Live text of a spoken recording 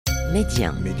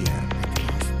ميديان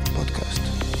بودكاست.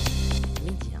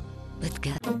 ميديان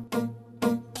بودكاست.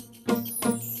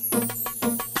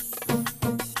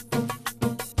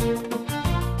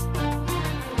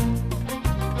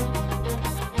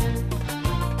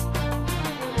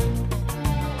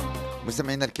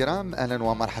 مستمعينا الكرام، اهلا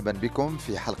ومرحبا بكم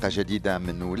في حلقه جديده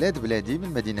من ولاد بلادي من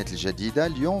مدينه الجديده.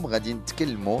 اليوم غادي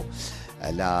نتكلموا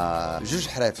على جوج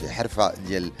حرفه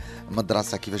ديال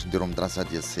المدرسه، كيفاش نديروا مدرسه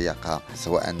ديال السياقه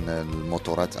سواء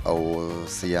الموتورات او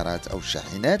السيارات او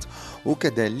الشاحنات،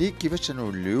 وكذلك كيفاش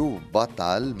نوليو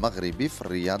بطل مغربي في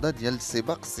الرياضه ديال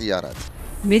سباق السيارات.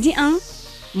 ميدي ان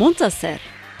منتصر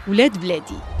ولاد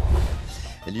بلادي.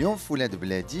 اليوم في ولاد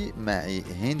بلادي معي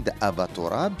هند أبا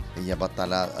تراب، هي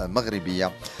بطلة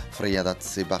مغربية في رياضة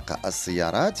سباق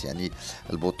السيارات، يعني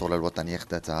البطولة الوطنية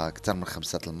خدتها أكثر من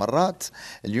 5 مرات.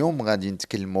 اليوم غادي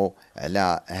نتكلموا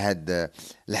على هاد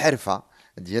الحرفة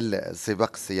ديال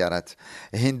سباق السيارات.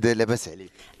 هند، لاباس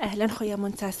عليك؟ اهلا خويا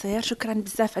منتصر، شكرا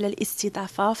بزاف على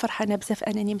الاستضافه، فرحانه بزاف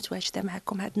انني متواجده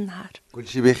معكم هذا النهار. كل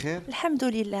شيء بخير الحمد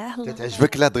لله.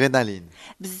 كتعجبك الادرينالين؟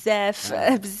 بزاف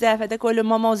بزاف، هذاك هو لو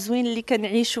مومون زوين اللي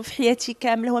كنعيشو في حياتي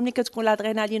كامله، هو ملي كتكون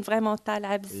الادرينالين فريمون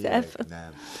طالعه بزاف.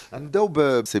 نعم. نبداو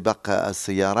بسباق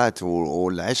السيارات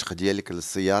والعشق ديالك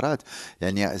للسيارات.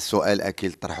 يعني السؤال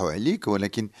اكيد طرحوا عليك،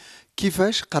 ولكن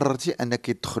كيفاش قررتي انك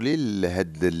تدخلي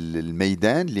لهذا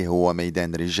الميدان اللي هو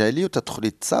ميدان رجالي وتدخلي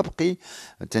تسابقي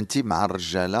تنتي مع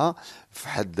الرجاله في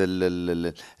حد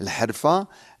الحرفه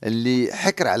اللي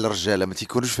حكر على الرجاله ما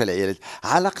تيكونوش في العيالات؟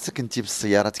 علاقتك انت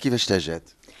بالسيارات كيفاش تجات؟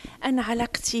 انا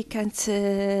علاقتي كانت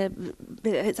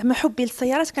زعما حبي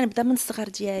للسيارات كان بدا من الصغر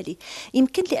ديالي.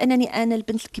 يمكن لانني انا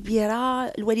البنت الكبيره،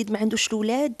 الوالد ما عندوش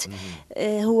الاولاد.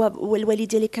 هو الوالد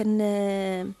ديالي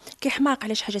كان كيحماق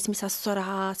على شي حاجه سميتها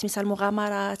السرعه، سميتها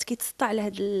المغامرات، كيتسطع على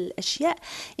هاد الاشياء.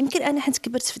 يمكن انا حيت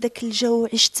كبرت في داك الجو،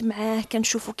 عشت معاه،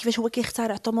 كنشوفوا كيفاش هو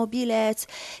كيخترع طوموبيلات،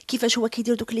 كيفاش هو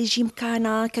كيدير دوك لي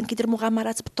جيمكانا، كان كيدير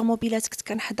مغامرات بالطوموبيلات، كنت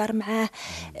كنحضر معاه.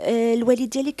 الوالد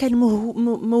ديالي كان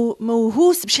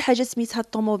موهوس بشي حاجه سميتها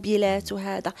الطوموبيلات.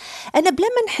 وهذا انا بلا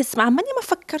ما نحس، ما عمرني ما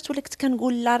فكرت ولا كنت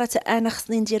كنقول لا راه انا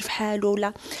خصني ندير في حالو.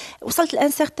 ولا وصلت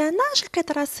لان سيغتان اج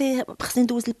لقيت راسي خصني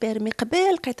ندوز البيرمي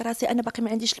قبل، لقيت راسي انا باقي ما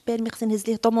عنديش البيرمي، خصني نهز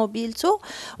ليه طوموبيلته،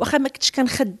 واخا ما كنتش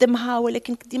كنخدمها،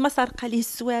 ولكن كنت ديما سارقه ليه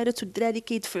السوارت، والدراري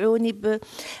كيدفعوني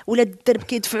ولا الدرب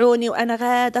كيدفعوني وانا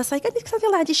غاده صاي. كان ديك الساعه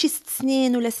يلاه عندي شي 6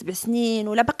 سنين ولا 7 سنين،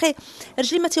 ولا باقي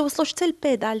رجلي ما تيوصلوش حتى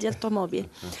البيدال ديال الطوموبيل.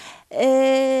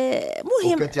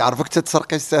 مهم وكنت يعرفك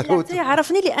تتسرقي الساروت؟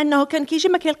 يعرفني لانه كان كيجي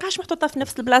ما كيلقاش محطوطه في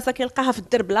نفس البلاصه، كيلقاها في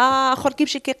الدرب الاخر،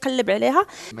 كيمشي كيقلب عليها.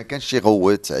 ما كانش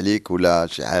يغوت عليك ولا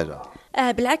شي حاجه؟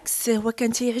 بالعكس، هو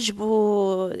كان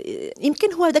تيعجبو،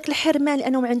 يمكن هو داك الحرمان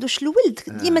لانه ما عندوش الولد،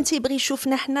 ديما تيبغي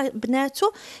يشوفنا حنا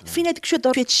بناته فينا ديك شويه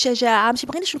الشجاعه، ما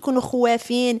تيبغيناش نكونوا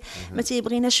خوافين، ما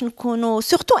تيبغيناش نكونوا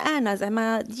سورتو انا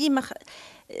زعما ديما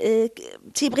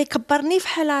تيبغي يكبرني في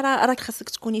حاله راك خاصك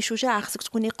تكوني شجاعه، خاصك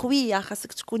تكوني قويه،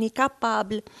 خاصك تكوني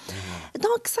كابابل.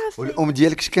 دونك صافي. والام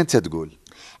ديالك اش كانت تقول؟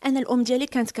 انا الام ديالي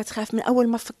كانت كتخاف من اول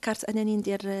ما فكرت انني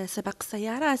ندير سباق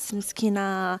السيارات.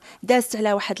 مسكينه دازت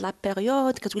على واحد لا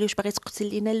بيريود، كتقولي واش باغي تقتل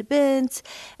لينا البنت،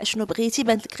 اشنو بغيتي،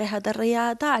 بانت لك غير هذا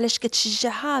الرياضه، علاش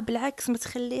كتشجعها؟ بالعكس ما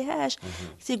تخليهاش.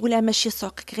 تيقولها ماشي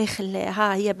سوقك، غير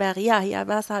خليها، هي باغيه، هي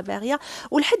باصه باغيه.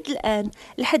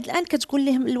 ولحد الان كتقول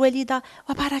لهم الوالده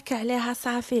وبارك عليها،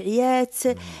 صافي عيات.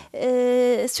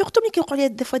 سورتو ملي كيوقعوا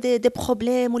لي دي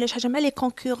بروبليم ولا شي حاجه مع لي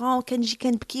كونكورون، كنجي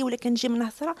كنبكي ولا كنجي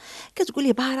منهصره، كتقول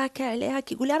لي بارك عليها،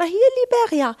 كيقول لها راه هي اللي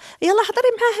باغيه، يلا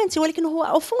حضري معاها انت. ولكن هو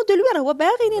او فون دو لوي هو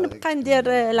باغيني نبقى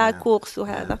ندير لا كورس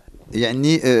وهذا.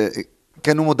 يعني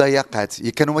كانوا مضايقات،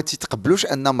 كانوا ما تيتقبلوش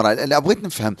ان امراه. انا بغيت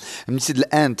نفهم، مشيت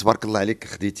الان تبارك الله عليك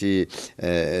خديتي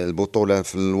البطوله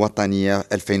في الوطنيه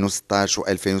 2016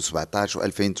 و2017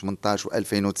 و2018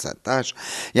 و2019،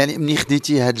 يعني مني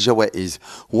خديتي هاد الجوائز،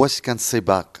 واش كان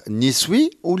سباق نسوي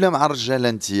ولا مع الرجال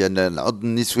انت العضو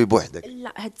النسوي بوحدك؟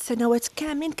 لا، هاد السنوات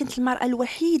كاملين كنت المرأة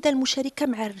الوحيدة المشاركة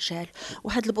مع الرجال،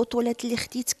 وهاد البطولات اللي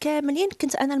خديت كاملين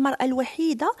كنت أنا المرأة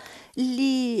الوحيدة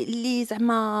اللي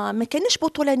زعما ما كانش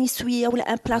بطولة نسوية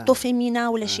ولا ان بلاطو فيمينا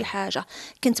ولا شي حاجة،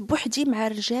 كنت بوحدي مع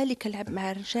الرجال، اللي كنلعب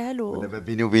مع الرجال. ودابا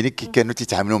بيني وبينك كي كانوا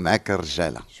تيتعاملوا معاك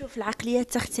الرجالة؟ شوف،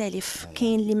 العقليات تختلف،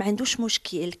 كاين اللي ما عندوش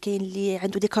مشكل، كاين اللي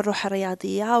عنده ديك الروح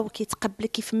الرياضية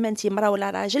وكيتقبلك كيف ما انت مرأة ولا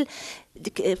راجل.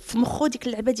 ديك في مخو ديك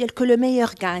اللعبه ديال كو لو ميور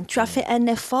غان تو في ان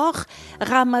افور،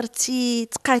 غامرتي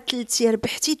تقاتلتي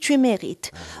ربحتي تو ميريت.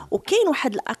 وكاين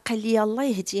واحد الاقليه الله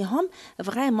يهديهم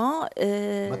فريمون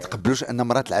ما تقبلوش ان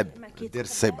مراه تلعب دير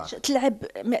السباق، تلعب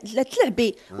لا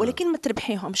تلعبي ولكن ما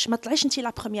تربحيهمش، ما طلعيش انت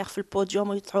لا بروميير في البوديوم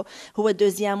ويطلعوا هو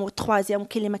دوزيام وتروازيام،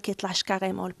 وكاين اللي ما كيطلعش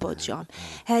كاريمون البوديوم.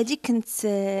 هذه كنت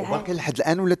وباقي لحد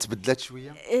الان ولا تبدلات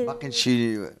شويه؟ باقي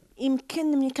شي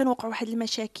يمكن ملي كانوا وقعوا واحد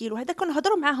المشاكل وهذا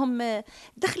كنهضروا معاهم،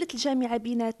 دخلت الجامعه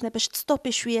بيناتنا باش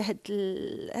تستوبي شويه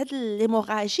هاد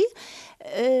ليموراجي.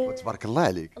 تبارك الله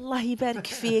عليك. الله يبارك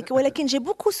فيك. ولكن جي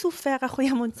بوكو سوفير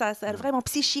اخويا منتصر فريمون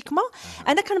بسيشيكمون.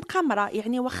 انا كنبقى مرا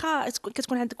يعني واخا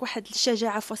كتكون عندك واحد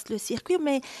الشجاعه في وسط لو سيركوي،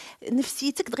 مي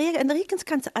نفسيتك دغيا كنت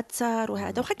كنتاثر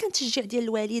وهذا. واخا كان تشجيع ديال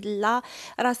الوالد لا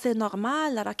راه سي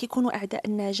نورمال، راه كيكونوا اعداء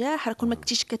النجاح، راه كون ما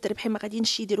كنتيش كتربحي ما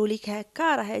غاديش يديروا لك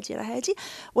هكا، راه هادي.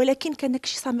 ولكن كان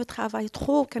داكشي سا مو ترافاي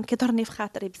ترو، كان كيضرني في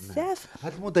خاطري بزاف.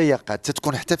 هاد المضايقات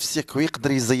تتكون حتى في السيركوي،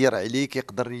 يقدر يزير عليك،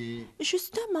 يقدر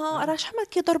جوستومون راه شحال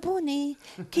كيضربوني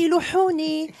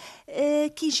كيلوحوني،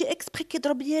 كيجي اكسبري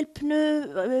كيضرب ليا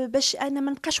البنو باش انا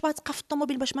ما نبقاش واثقه في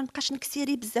الطوموبيل، باش ما نبقاش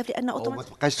نكسيري بزاف، لان او ما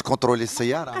تبقاش تكونترولي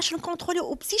السياره، ما نبقاش نكونترولي.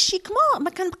 وبسيشيكمون ما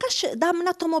كنبقاش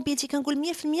ضامنه طوموبيلتي، كنقول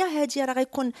 100% هادي راه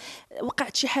غيكون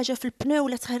وقعت شي حاجه في البنو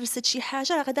ولا تهرست شي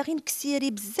حاجه، راه غادا غير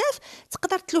نكسيري بزاف،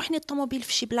 تقدر تلوحني الطوموبيل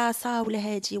في شي بلاصه ولا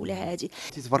هادي.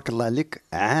 تبارك الله عليك.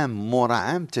 عام مورا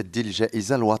عام تدي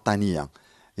الجائزه الوطنيه،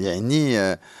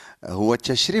 يعني هو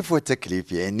تشريف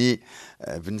وتكليف. يعني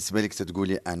بالنسبه لك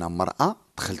تتقولي انا مراه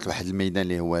دخلت واحد الميدان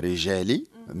اللي هو رجالي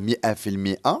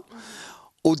 100%،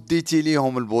 وديتي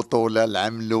ليهم البطوله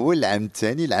العام الاول، العام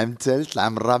الثاني، العام الثالث،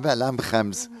 العام الرابع، العام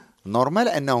الخامس. نورمال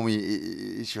انهم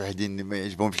شي وحدين ما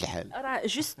يعجبهمش الحال. راه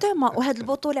جوستومون. وهاد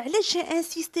البطوله علاش جا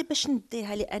انسيستي باش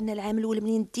نديها؟ لان العام الاول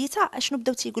منين ديتها اشنو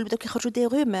بداو كيخرجوا دي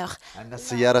رومور عندنا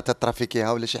السياره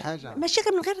ترافيكيها ولا شي حاجه، ماشي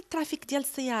غير من غير الترافيك ديال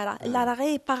السياره، لا راه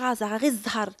غير باغازا، غير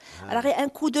الزهر، راه غير ان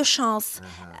كو دو شانس.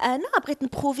 انا بغيت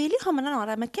نبروفي ليهم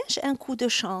راه ما كانش ان كو دو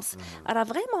شانس، راه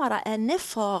فريمون راه ان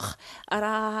افور،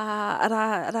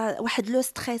 راه واحد لو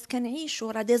ستريس كنعيشو،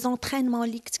 راه دي زونطرينمون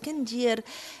اللي كنت كندير،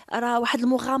 راه واحد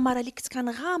المغامره اللي كنت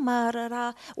كنغامر،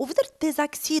 راه ودرت دي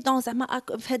زاكسيدون زعما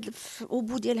في هاد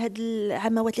اوبو ديال هاد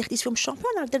العموات اللي خديت فيهم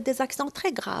الشامبيون، راه درت دي زاكسيدون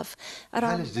تري غراف.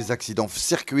 علاش دي زاكسيدون في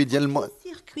السيركوي ديال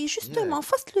السيركوي جوستومون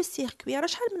فاست لو سيركوي، راه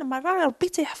شحال من مره ربي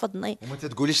تيحفظني. وما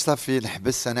تتقوليش صافي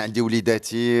نحبس انا عندي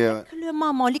وليداتي؟ لو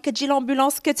مامون اللي كتجي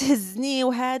لامبولانس كتهزني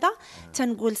وهذا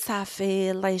تنقول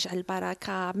صافي الله يجعل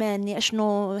البركه، ماني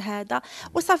اشنو هذا،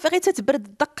 وصافي غير تتبرد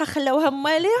الدقه خلاوها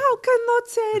مواليها، وكنوض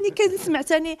ثاني كنسمع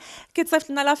ثاني كتصيفط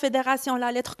لنا لا فيدراسيون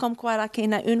لا ليتر كوم كوا راه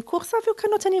كاينه اون كور، صافي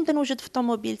وكنوض ثاني نبدا نوجد في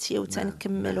طوموبيلتي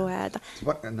وتنكمل وهذا.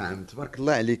 نعم تبارك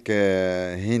الله عليك.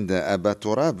 هند ابا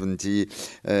تراب، انت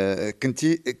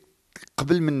كنتي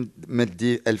قبل من ما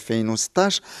تدي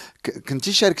 2016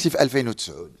 كنتي شاركتي في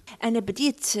 2009. انا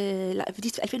بديت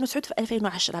في 2009 في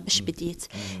 2010 باش بديت.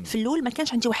 في الاول ما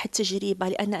كانش عندي واحد التجربه،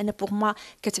 لان انا بوغ ما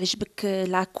كتعجبك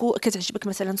كتعجبك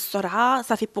مثلا السرعه،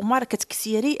 صافي بوغ ما راه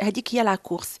كتكسيري هذيك هي لا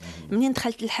كورس. منين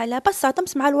دخلت الحلبه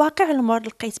صدمت مع الواقع المر،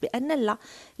 لقيت بان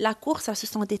لا كورس سو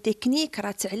سون دي تكنيك،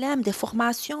 راه تعلم دي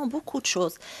فورماسيون بوكو دو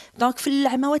شوز. دونك في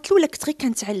العموات الاولى كنت غير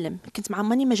كنتعلم، كنت ما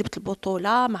عمرني ما جبت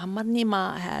البطوله، ما عمرني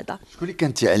ما هذا. شكون اللي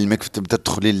كان تيعلمك تبدا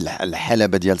تدخلي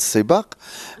الحلبه ديال السباق؟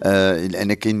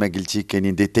 لان كاين ما قلتي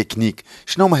كاينين دي تكنيك،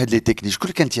 شنو هما هاد لي تكنيك؟ شكون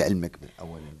اللي كان تيعلمك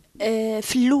اولا؟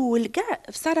 في الاول كاع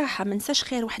بصراحه ما نساش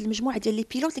خير واحد المجموعه ديال لي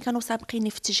بيلوت اللي كانوا سابقيني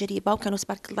في التجربه، وكانوا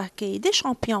تبارك الله كي دي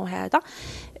شامبيون هذا.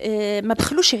 ما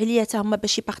بخلوش عليا حتى هما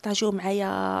باش يبارطاجيو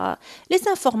معايا لي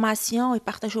انفورماسيون،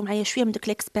 يبارطاجيو معايا شويه من ديك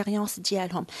ليكسبيريونس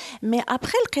ديالهم. مي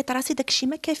ابخي لقيت راسي داكشي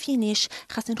ما كافينيش،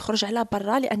 خاصني نخرج على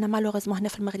برا، لان مالوغيزمون هنا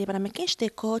في المغرب راه ما كاينش دي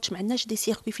كوتش، ما عندناش دي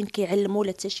سيركوي فين كيعلموا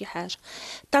ولا حتى شي حاجه.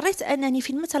 اضطريت انني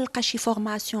فين ما تلقى شي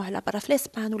فورماسيون على برا في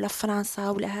اسبان ولا في فرنسا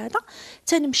ولا هذا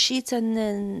تنمشي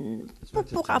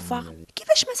بوغ افوار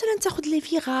كيفاش مثلا تاخذ لي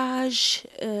فيراج،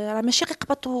 راه ماشي غير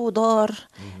قبطو دور،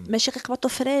 ماشي غير قبطو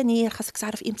فراني، خاصك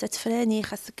تعرف امتى تفراني،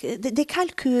 خاصك دي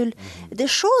كالكول، دي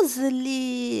شوز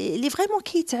اللي فريمون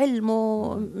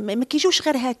كيتعلموا، ما كيجيوش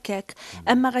غير هكاك.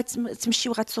 اما غتمشي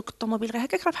وغتسوق الطوموبيل غير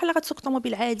هكاك، راه بحال غتسوق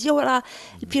الطوموبيل عاديه، وراه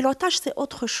البيلوتاج سي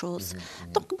اوتر شوز.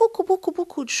 دونك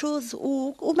بوكو دو شوز.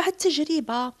 ومع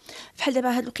التجربه بحال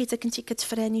دابا هاد الوقيته كنتي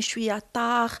كتفراني شويه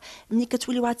طاخ، ملي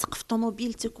كتولي واثق في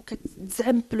طوموبيلتك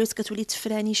وكتزعم بلوس كتولي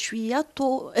تفراني شويه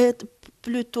طو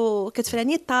بلوتو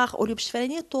كتفراني طاخ اولي باش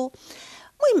تفراني طو.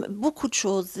 المهم بوكو دو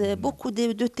شوز، بوكو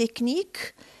دو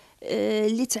تكنيك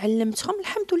اللي تعلمتهم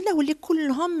الحمد لله، واللي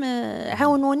كلهم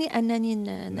عاونوني انني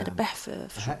نربح في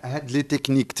هاد لي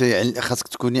تكنيك خاصك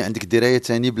تكوني عندك درايه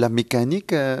ثاني بلا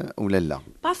ميكانيك ولا لا؟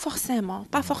 با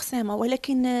فورسيمون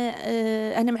ولكن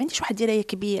انا ما عنديش واحد الدرايه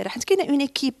كبيره حيت كاينه اون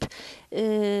ايكيب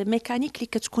ميكانيك اللي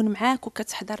كتكون معاك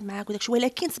وكتحضر معاك وداكشي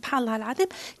ولكن سبحان الله العظيم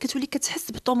كتولي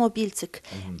كتحس بطوموبيلتك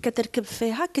كتركب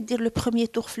فيها كدير لو بروميير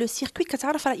تور في لو سيركوي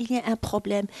كتعرف راه إلي ان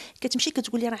بروبليم كتمشي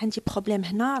كتقول لي راه عندي بروبليم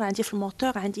هنا راه عندي في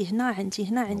الموتور عندي هنا عندي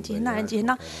هنا عندي هنا عندي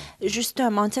هنا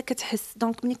جوستومون انت كتحس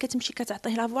دونك ملي كتمشي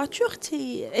كتعطيه لا فواتور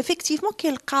تي افيكتيفمون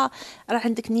كيلقى راه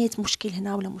عندك نيت مشكل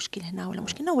هنا ولا مشكل هنا ولا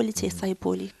مشكل هنا ولا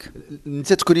تيصايبوا ليك.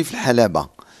 انت تكوني في الحلبة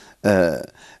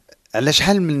على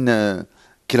شحال من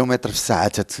كيلومتر في الساعة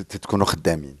تكونوا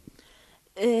خدامين؟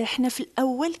 احنا في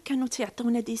الاول كانوا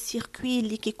تيعطيونا دي سيركوي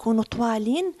اللي كيكونوا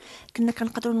طوالين كنا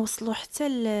كنقدروا نوصلوا حتى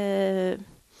ل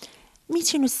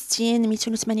 260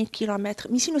 280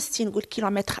 كيلومتر 260 نقول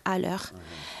كيلومتر الور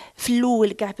في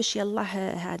الاول كاع باش يلاه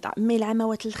هذا مي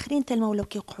العامات الاخرين تالما ولاو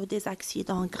كيوقعوا دي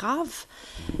زاكسيدون غراف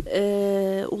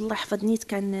والله حفظني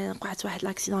كان وقعت واحد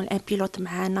لاكسيدون ان بيلوت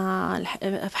معانا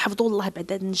حفظوا الله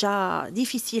بعدا نجا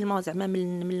ديفيسيلمون زعما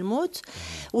من الموت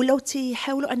ولاو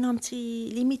تيحاولوا انهم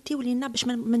ليميتيو لينا باش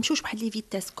ما نمشوش بواحد لي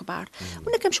فيتاس كبار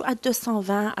ونا كنمشيو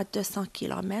 220 200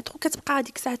 كيلومتر وكتبقى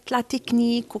هذيك الساعه لا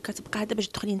تكنيك وكتبقى هذا باش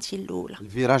تدخلي انت الاولى.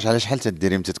 الفيراج على شحال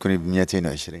تديري متى تكوني ب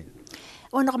 220؟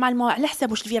 ونورمالمون على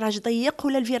حساب واش الفيراج ضيق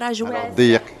ولا الفيراج واسع.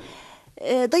 ضيق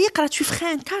ضيق راه تو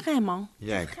فران كاريمون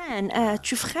ياك فران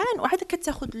تو فران وعاد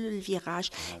كتاخذ الفيراج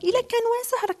الا كان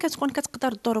واسع راه كتكون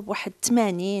كتقدر تضرب بواحد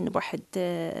 80 بواحد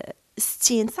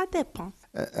 60 سا ديبون.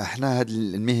 احنا هاد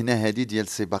المهنه هذه ديال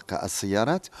سباق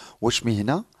السيارات واش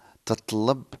مهنه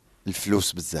تتطلب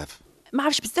الفلوس بزاف؟ ما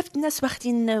عرفتش بزاف الناس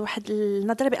واخدين واحد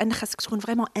النظره بان خاصك تكون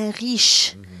فريمون ان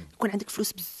ريش يكون عندك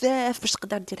فلوس بزاف باش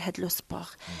تقدر دير هاد لو سبور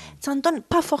تنظن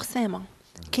با فورسيمون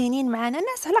كاينين معنا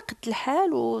ناس على قد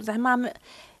الحال وزعما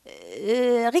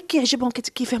غير كيعجبهم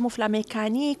كيفهموا في لا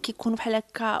ميكانيك كيكونوا بحال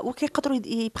هكا وكيقدروا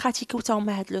يبراتيكيو حتى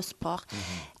هما هاد لو سبور.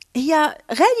 هي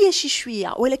غاليه شي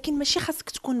شويه ولكن ماشي خاصك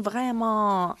تكون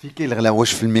فريمون في كاين الغلا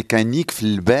واش في الميكانيك في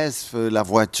اللباس في لا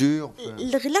فواتور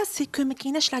الغلا سي كو ما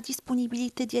كايناش لا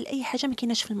ديسپونيبيليتي ديال اي حاجه ما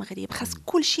كايناش في المغرب خاص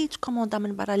كلشي تكوموندا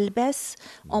من برا اللباس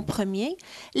اون بروميير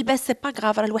اللباس سي با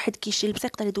غراف راه الواحد كيشري اللبس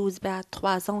يقدر يدوز بها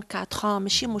 3 ans 4 ans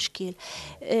ماشي مشكل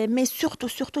مي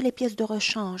سورتو لي بياس دو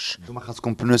ريشانج نتوما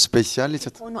خاصكم بنو سبيسيال اللي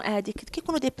كيكونوا هذيك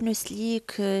كيكونوا دي بنو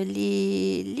سليك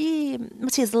اللي ما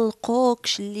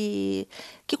تيزلقوكش اللي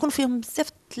كيكونوا فيهم بزاف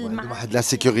واحد لا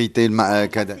سيكوريتي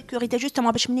كذا سيكوريتي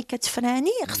جوستومون باش ملي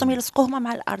كتفراني خصهم يلصقوا هما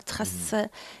مع الارض خاص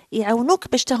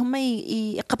يعاونوك باش حتى هما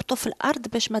يقبطوا في الارض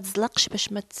باش ما تزلقش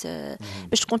باش ما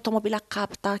باش تكون الطوموبيله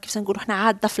قابطه كيف تنقولوا حنا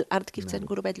عاده في الارض كيف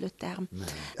تنقولوا بهذا لو تيرم.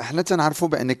 احنا تنعرفوا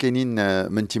بان كاينين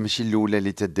ما انت ماشي الاولى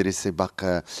اللي تديري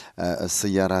سباق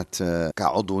السيارات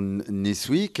كعضو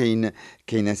نسوي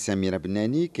كاينه سميره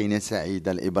بناني كاينه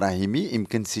سعيده الابراهيمي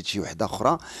يمكن نسيت شي وحده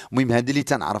اخرى المهم هذه اللي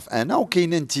تنعرف انا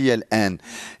وكاينه انت الان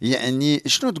يعني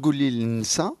شنو تقولي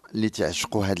للنساء اللي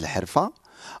تعشقوا هذه الحرفه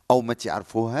او ما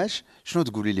تعرفوهاش شنو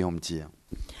تقولي لهم انت؟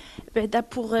 بعدا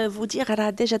بوغ فو دير راه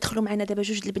ديجا دخلوا معنا دابا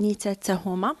جوج البنيتات حتى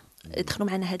هما دخلوا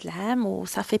معنا هذا العام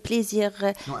وصافي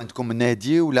بليزير. شنو عندكم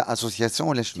نادي ولا اسوسياسيون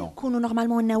ولا شنو؟ يكونوا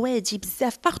نورمالمون نوادي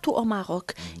بزاف بارتو او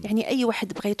ماروك يعني اي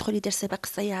واحد بغى يدخل يدير سباق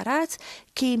السيارات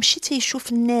كيمشي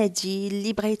تيشوف النادي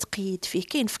اللي بغى يتقيد فيه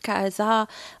كاين في كازا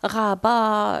غابه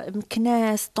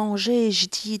مكناس طنجة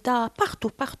جديده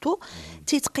بارتو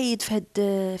تيتقيد في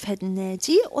هاد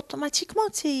النادي اوتوماتيكمون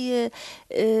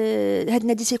هاد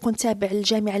النادي تيكون تابع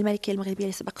للجامعه الملكيه المغربيه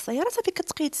لسباق السيارات صافي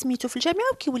كتقيد سميتو في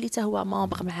الجامعه وكيولي حتى هو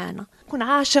مامبر معانا كون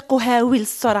عاشق وهاوي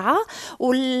للسرعه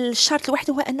والشرط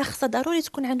الواحد هو ان خصها ضروري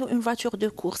تكون عنده اون فاتور دو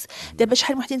كورس. دابا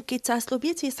شحال من وحدين كيتصلوا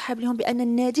بيا تيصحاب لهم بان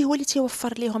النادي هو اللي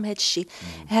تيوفر لهم هذا الشيء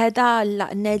هذا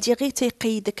لا النادي غير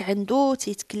تيقيدك عنده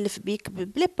تيتكلف بك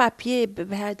بلي بابيي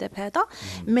بهذا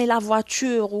مي لا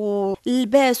فاتور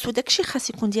واللباس وداك الشيء خاص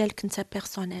يكون ديالك انت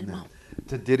بيرسونيلمون.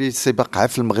 تديري السباق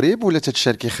في المغرب ولا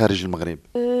تتشاركي خارج المغرب؟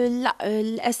 لا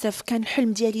للاسف كان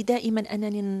الحلم ديالي دائما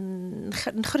انني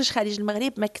نخرج خارج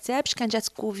المغرب ما كتابش كان جات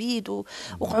كوفيد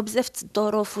ووقعوا بزاف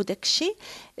الظروف وداك الشيء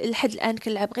لحد الان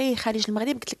كنلعب غير خارج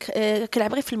المغرب قلت لك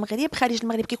كنلعب غير في المغرب خارج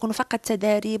المغرب كيكونوا فقط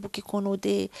تداريب وكيكونوا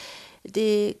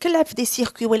دي كنلعب في دي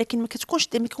سيركوي ولكن ما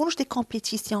كيكونوش دي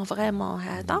كومبيتيسيون فريمون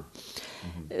هذا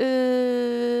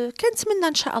كنتمنى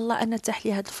ان شاء الله ان نتاح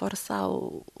لي هذه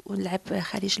الفرصه ونلعب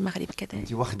خارج المغرب كذلك.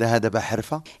 انت واخده دابا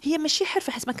حرفه؟ هي ماشي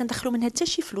حرفه، حيت ما كندخلوا منها حتى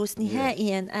شي فلوس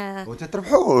نهائيا.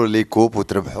 وتتربحوا لي كوب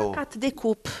وتربحوا فقط دي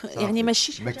كوب، يعني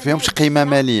ماشي شي ما حاجه فيهمش قيمه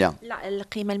ماليه. لا،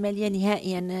 القيمه الماليه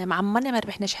نهائيا ما عمرنا ما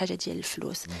ربحناش حاجه ديال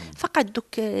الفلوس، فقط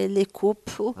دوك لي كوب.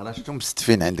 راه شفتهم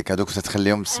مستفين عندك هذوك،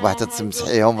 تتخليهم الصباح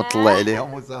تتمسحيهم وتطلعي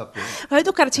عليهم وصافي.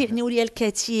 هذوك راه تيعنيو ليا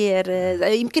الكثير.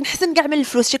 يمكن حسن كاع من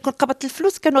الفلوس، شي كون قبضت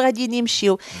الفلوس كانوا غاديين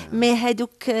يمشيو. مي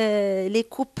هذوك لي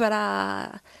كوب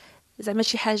راه زعما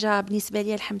شي حاجه بالنسبه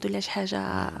لي الحمد لله، شي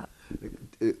حاجه.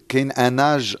 كاين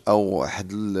اناج او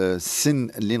واحد السن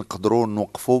اللي نقدروا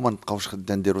نوقفوا ما نبقاوش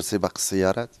نديروا سباق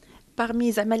السيارات؟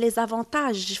 باغمي زعما لي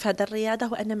زافونتاج في هذه الرياضه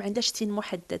هو ان ما عندهاش سن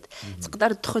محدد.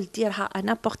 تقدر تدخل ديرها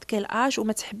نابورت كيل اج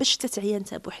وما تحبش تتعيا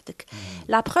انت بوحدك.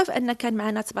 لا بروف ان كان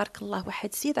معنا تبارك الله واحد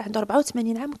السيد عنده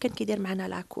 84 عام وكان كيدير معنا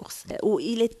لا كورس، و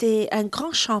il était un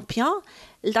grand champion،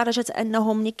 لدرجه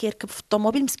انه ملي كيركب في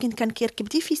الطوموبيل مسكين كان كيركب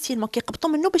ديفيسيلمون، كيقبطوا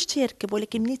منه باش تيركب،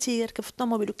 ولكن ملي تيركب في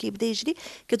الطوموبيل وكيبدا يجري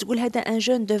كتقول هذا ان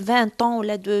جون دو 20 طون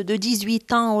ولا دو 18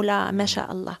 طون ولا ما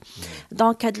شاء الله.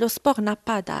 دونك هاد لو سبور نا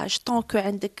با داج، طونك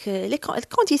عندك لي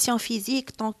كونديسيون فيزيك،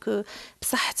 طونك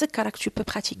بصحتك راك تو بو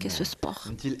براتيكي سو سبور.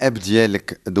 انت الاب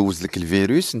ديالك دوز لك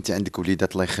الفيروس، انت عندك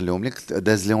وليدات الله يخليهم لك،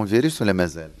 داز لهم الفيروس ولا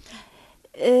مازال؟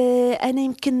 انا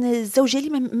يمكن الزوج ديالي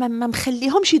ما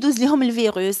مخليهمش يدوز لهم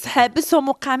الفيروس، حابسهم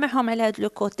وقامعهم على هذا لو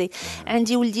كوتي.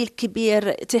 عندي ولدي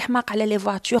الكبير تيحماق على لي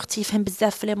فواتور، تيفهم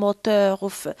بزاف في لي موتور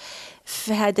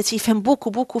في هذا، تيفهم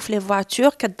بوكو في لي فواتور.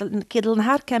 كيضل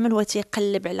نهار كامل هو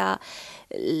تيقلب على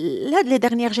هاد لي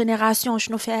ديرنيير جينيراسيون،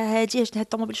 شنو فيها هادي، شنو هاد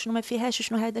الطوموبيل، شنو ما فيهاش،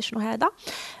 شنو هذا شنو هذا.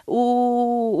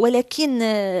 ولكن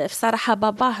في صراحه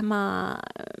باباه ما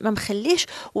مخليش.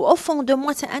 و او فون دو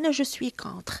موا انا جو سوي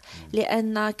كونتر،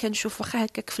 لان كنشوف واخا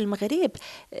هكاك في المغرب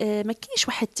ما كاينش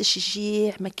واحد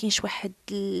التشجيع، ما كاينش واحد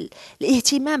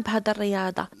الاهتمام بهذا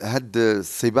الرياضه. هاد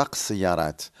سباق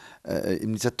السيارات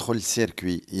ملي تدخل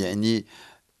السيركوي يعني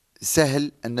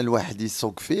سهل ان الواحد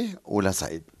يسوق فيه ولا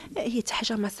صعيب؟ هي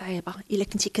حاجه ما صعيبه، الا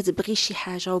كنتي كتبغي شي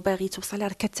حاجه وباغي توصلها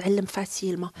راه كتعلم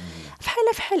فاسيلمون.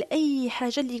 بحال اي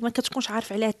حاجه اللي ما كتكونش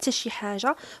عارف عليها حتى شي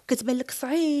حاجه وكتبان لك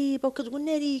صعيبه وكتقول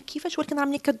ناري كيفاش، ولكن راه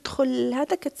ملي كتدخل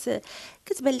هذا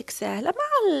كتبان لك ساهله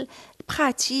مع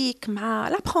البراتيك، مع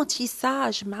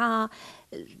لابرونتيساج، مع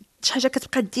شي حاجه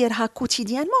كتبقى ديرها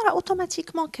كوتيديانمون، راه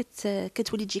اوتوماتيكمون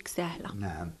كتولي تجيك ساهله.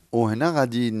 نعم. وهنا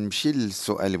غادي نمشي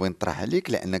للسؤال اللي بغيت نطرح عليك،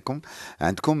 لانكم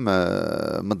عندكم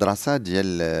مدرسه ديال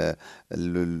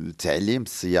التعليم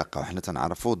السياقه، وحنا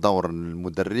تنعرفوا دور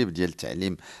المدرب ديال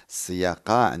تعليم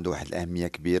السياقه عنده واحد الاهميه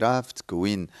كبيره في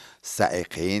تكوين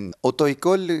السائقين. اوتو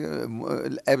ايكول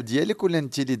الاب ديالك ولا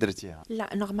انت اللي درتيها؟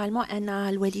 لا، نورمالمون انا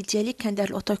الوالد ديالي كان دار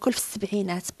الاوتو ايكول في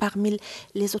السبعينات، باغمي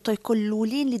لي زوتو ايكول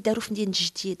الاولين اللي داروا في مدينه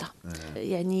جديده.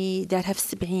 يعني دارها في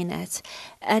السبعينات.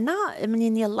 انا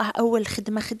منين يلاه اول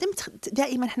خدمه خدمت،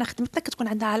 دائما حنا خدمتنا كتكون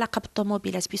عندها علاقه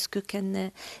بالطوموبيلات بيسكو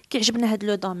كان كيعجبنا هذا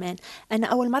لو دومين. انا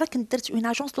اول مره كنت درت اون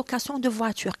اجونس لوكاسيون دو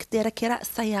فواتور، كنت دايره كراء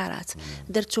السيارات.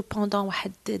 درتو بوندون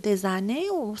واحد دي زاني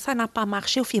و سا نا با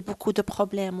مارشي وفيه بوكو دو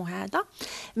بروبليم. وهذا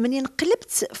منين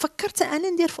قلبت فكرت انا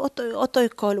ندير في اوتو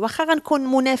ايكول، واخا غنكون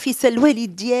منافسه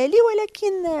للوالد ديالي،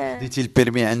 ولكن خديتي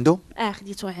البيرمي عنده؟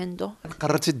 خديتو عنده.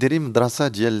 قررتي ديري مدرسه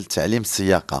ديال تعليم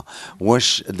السياقه،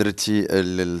 واش درتي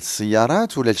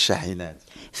السيارات ولا الشاحنات؟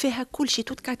 فيها كل شيء،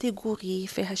 توت كاتيجوري،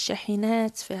 فيها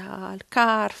الشاحنات، فيها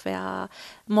الكار، فيها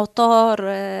موتور،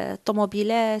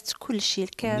 طوموبيلات، كل شيء.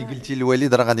 اللي قلتي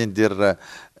الوالد راه غادي ندير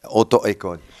اوتو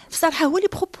ايكول، بصراحه هو اللي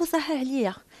بروبوزاها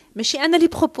عليا، ماشي انا اللي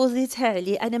بروبوزيتها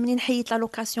عليه. انا منين حيت لا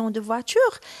لوكاسيون دو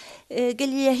فواتور قال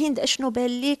لي يا هند اشنو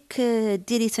بان لك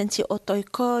ديري انت اوتو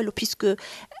ايكول، وبيسكو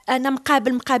انا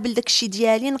مقابل داكشي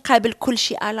ديالي، نقابل كل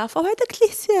شيء الافا، وهذاك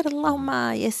اللي يسير اللهم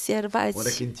يسير فاز.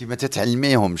 ولكن انت ما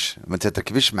تتعلميهمش، ما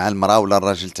تتركبيش مع المراه ولا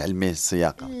الراجل تعلميه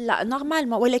السياقه؟ لا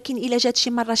نورمالمون، ولكن الا جات شي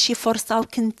مره شي فرصه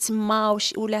وكنت تما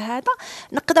ولا هذا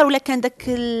نقدر، ولا كان داك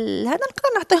هذا نقدر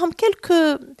نعطيهم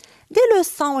كلكو دي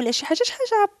لوسون ولا شي حاجه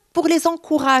بوغ لي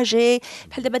زونكوراجي.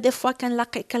 بحال دابا دي فوا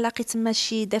كنلاقي تما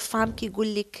شي دي فام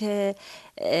كيقول لك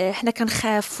حنا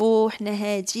كنخافوا، حنا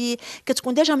هادي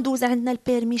كتكون ديجا مدوزه عندنا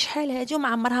البيرمي شحال هادي وما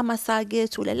عمرها ما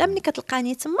ساقت ولا لا. ملي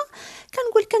كتلقاني تما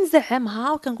كنقول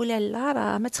كنزعمها وكنقول لها لا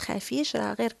راه ما تخافيش،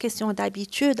 راه غير كيسيون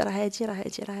دابيتود، راه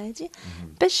هادي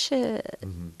باش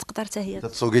تقدر حتى هي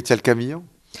تسوقي حتى الكاميو.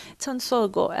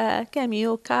 تنسوقو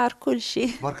كاميو كار كل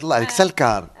شيء. تبارك الله عليك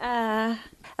سالكار.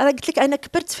 راه قلت لك انا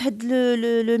كبرت في هاد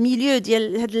لو ميليو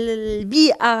ديال هاد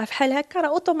البيئه بحال هكا، راه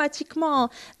اوتوماتيكمون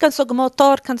كنسوق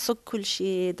موتور، كنسوق كل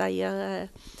شيء. داير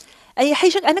اي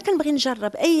حاجه انا كنبغي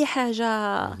نجرب اي حاجه،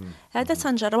 هذا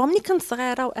تنجربها ملي كنت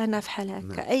صغيره وانا بحال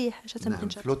هكا. اي حاجه تنبغي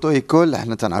نجرب. في لوتو ايكول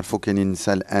حنا تنعرفوا كاينين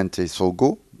نساء الان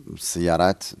تيسوقوا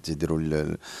السيارات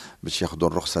تيديروا باش ياخذوا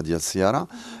الرخصه ديال السياره،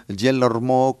 ديال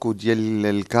الرموك وديال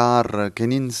الكار،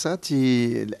 كاينين نساء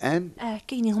الان؟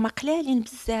 كاينين، هما قلالين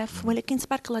بزاف، ولكن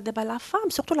تبارك الله دابا لا فام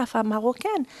سورتو لا فام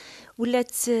ماروكان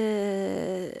ولات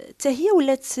حتى هي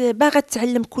ولات باغا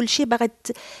تعلم كل شيء، باغا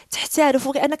تحترف.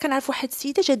 انا كنعرف واحد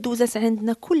السيده جات دوزات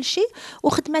عندنا كل شيء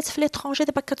وخدمات في ليترونجي،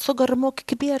 دابا كتسوق الرموك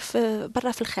كبير في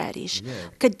برا في الخارج،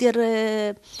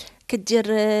 كدير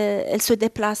السو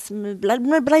ديبلاس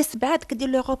من بلايص بعاد، كدير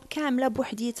لوروب كامله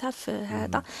بوحديتها في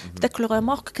هذا بداك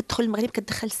الريمورك، كتدخل المغرب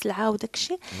كتدخل السلعه وداك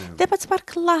الشيء. دابا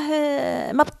تبارك الله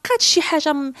ما بقاتش شي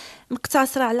حاجه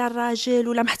مقتصره على الراجل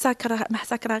ولا محتكره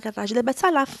غير الراجل، دابا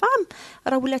حتى لا فام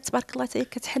راه ولات تبارك الله حتى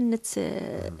كتحنت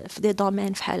في دي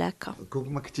دومين بحال هكا. كون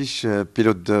ما كنتيش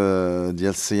بيلوت ديال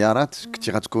السيارات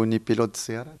كنتي غتكوني بيلوت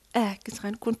السيارات؟ كنت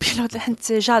غنكون بيلوت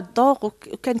حيت جادور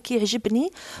وكان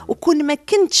كيعجبني، وكون ما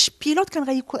كنتش بيلوت كان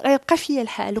غيبقى فيا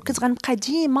الحال، وكنت غنبقى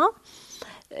ديما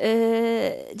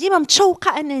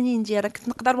متشوقه انني ندير. كنت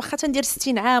نقدر واخا تندير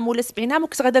 60 عام ولا 70 عام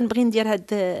وكنت غادا نبغي ندير هاد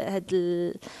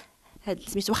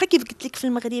سميتو. واخا كيف قلت لك في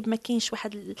المغرب ما كاينش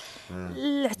واحد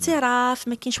الاعتراف،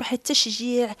 ما كاينش واحد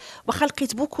التشجيع، واخا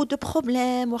لقيت بوكو دو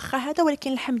بروبليم واخا هذا،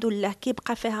 ولكن الحمد لله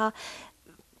كيبقى فيها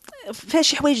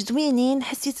شي حوايج زوينين.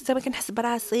 حسيت زعما كنحس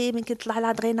براسي من كنطلع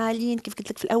الادرينالين كيف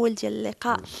قلت لك في الاول ديال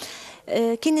اللقاء.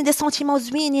 كاينين دي سونتيمون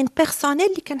زوينين بيرسونيل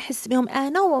اللي كنحس بهم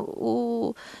انا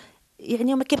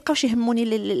يعني ما كيبقاوش يهموني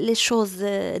لي شوز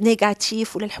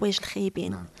نيجاتيف ولا الحوايج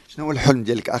الخايبين. شنو هو الحلم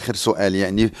ديالك؟ اخر سؤال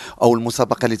يعني، او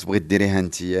المسابقه اللي تبغي ديريها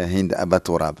انت هند ابا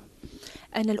تراب؟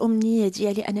 انا الامنيه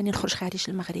ديالي انني نخرج خارج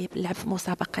المغرب نلعب في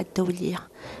مسابقات دوليه،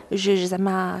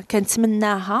 زعما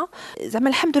كنتمناها، زعما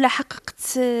الحمد لله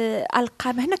حققت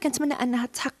القاب هنا، كنتمنى انها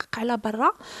تحقق على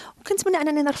برا، وكنتمنى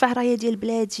انني نرفع رايه ديال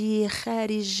بلادي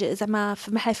خارج زعما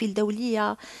في محافل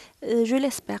دوليه، جو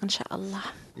ليسبير ان شاء الله.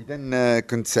 اذا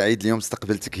كنت سعيد اليوم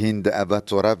استقبلتك هند ابا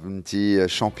تراب، انت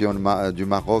شامبيون دو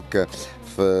ماروك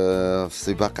في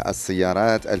سباق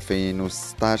السيارات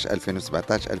 2016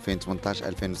 2017 2018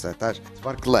 2019.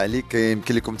 تبارك الله عليك.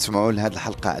 يمكن لكم تسمعوا لهذه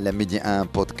الحلقه على ميدي ان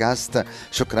بودكاست.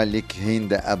 شكرا لك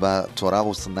هند ابا تراب،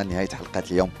 وصلنا لنهايه حلقه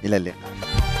اليوم، الى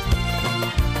اللقاء.